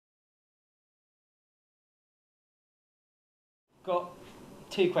got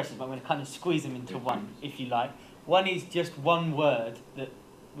two questions, but I'm going to kind of squeeze them into one, if you like. One is just one word that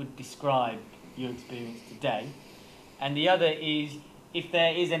would describe your experience today. And the other is, if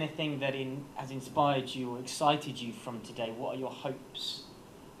there is anything that has inspired you or excited you from today, what are your hopes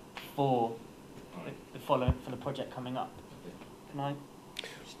for the project coming up? Can I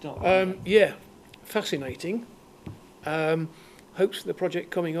start? Yeah, fascinating. Hopes for the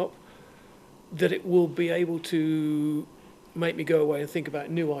project coming up, that it will be able to make me go away and think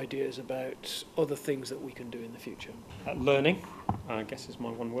about new ideas about other things that we can do in the future. Learning, I guess, is my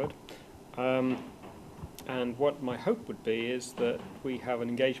one word. And what my hope would be is that we have an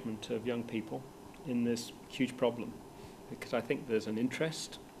engagement of young people in this huge problem, because I think there's an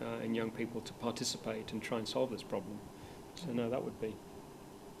interest in young people to participate and try and solve this problem. So no, that would be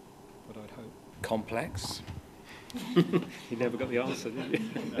what I'd hope. Complex. You never got the answer, did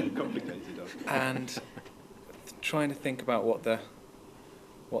you? Complicated. And trying to think about what the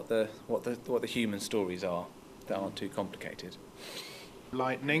human stories are that aren't too complicated.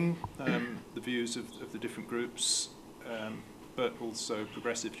 Lightning, the views of the different groups, but also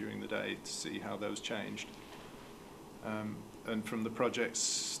progressive during the day to see how those changed. And from the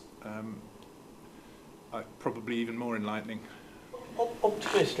projects, probably even more enlightening.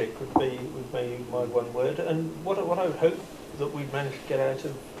 Optimistic would be my one word, and what I would hope that we'd manage to get out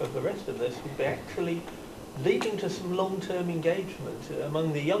of the rest of this would be actually leading to some long-term engagement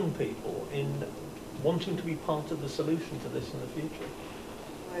among the young people in wanting to be part of the solution to this in the future.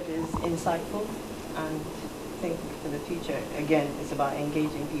 The word is insightful, and I think for the future, again, it's about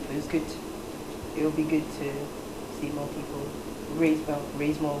engaging people. It will be good to see more people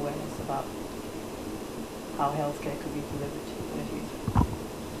raise more awareness about how healthcare could be delivered in the future.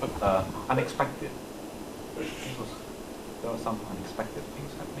 But unexpected. There were some unexpected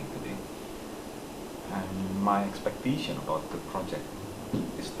things happening today. And my expectation about the project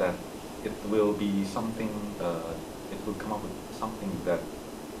is that it will be something, it will come up with something that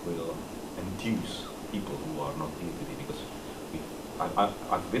will enthuse people who are not here today, because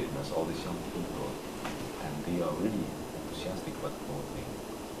I've witnessed all these young people and they are really enthusiastic about the whole thing.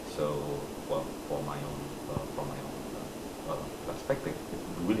 So, well, from my own perspective, it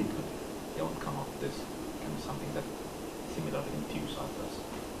would be really good if the outcome of this can be something that similarly enthuse others.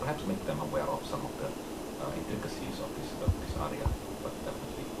 Perhaps make them aware of some of the intricacies of this area, but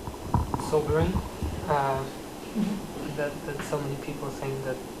definitely. Sobering, that so many people think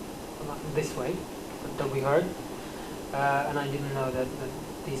that this way, that we heard, and I didn't know that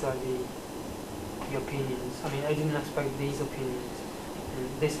these are the opinions. I mean, I didn't expect these opinions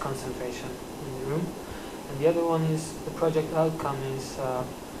and this concentration in the room. And the other one is the project outcome is,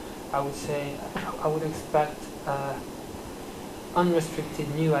 I would say, I would expect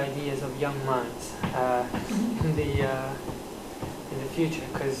unrestricted new ideas of young minds in the future,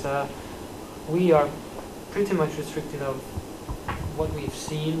 because we are pretty much restricted of what we've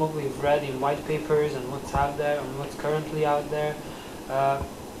seen, what we've read in white papers, and what's out there and what's currently out there.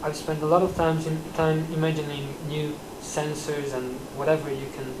 I've spent a lot of time imagining new sensors and whatever you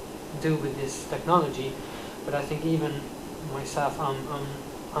can do with this technology, but I think even myself,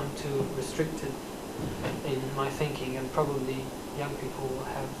 I'm too restricted in my thinking, and probably young people will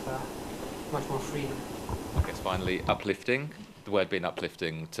have much more freedom. I guess finally, uplifting. The word being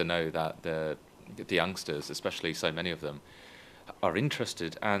uplifting, to know that the youngsters, especially so many of them, are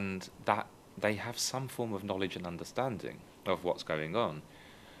interested and that they have some form of knowledge and understanding of what's going on.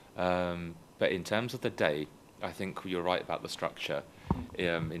 But in terms of the day, I think you're right about the structure.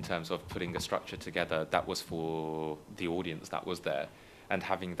 In terms of putting a structure together that was for the audience that was there and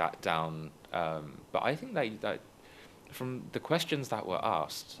having that down. But I think that from the questions that were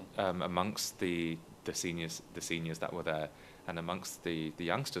asked amongst the seniors that were there and amongst the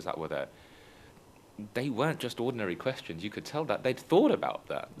youngsters that were there, they weren't just ordinary questions. You could tell that they'd thought about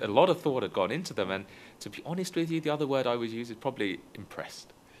that. A lot of thought had gone into them, and to be honest with you, the other word I would use is probably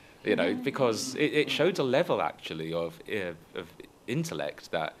impressed. You know, because it showed a level actually of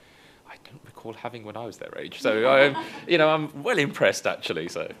intellect that I don't recall having when I was their age. So I'm well impressed actually.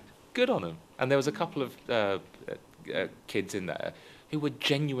 So good on them. And there was a couple of kids in there who were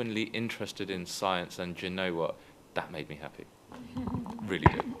genuinely interested in science, and you know what? That made me happy. Really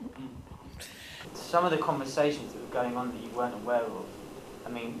did. Some of the conversations that were going on that you weren't aware of, I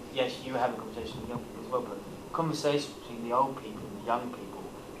mean, yes, you were having conversations with young people as well, but conversations between the old people and the young people,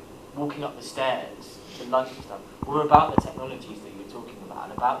 walking up the stairs to lunch and stuff, were about the technologies that you were talking about,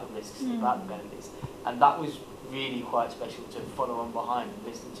 and about the risks and about the benefits. And that was really quite special to follow on behind and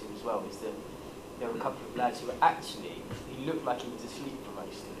listen to as well, is that there were a couple of lads who were actually, he looked like he was asleep for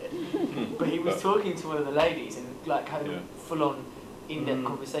most of it, but he was talking to one of the ladies and like had a full-on in-depth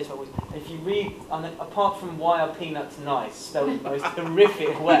conversation. If you read, apart from why are peanuts nice, spelled in the most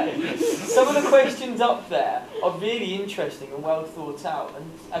horrific way, some of the questions up there are really interesting and well thought out.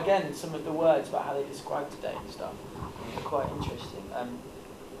 And again, some of the words about how they describe today and stuff are quite interesting.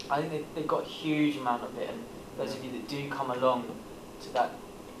 I think they've got a huge amount of it, and those of you that do come along to that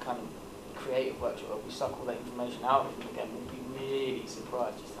kind of creative workshop where we suck all that information out of them again will be really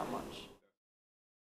surprised just how much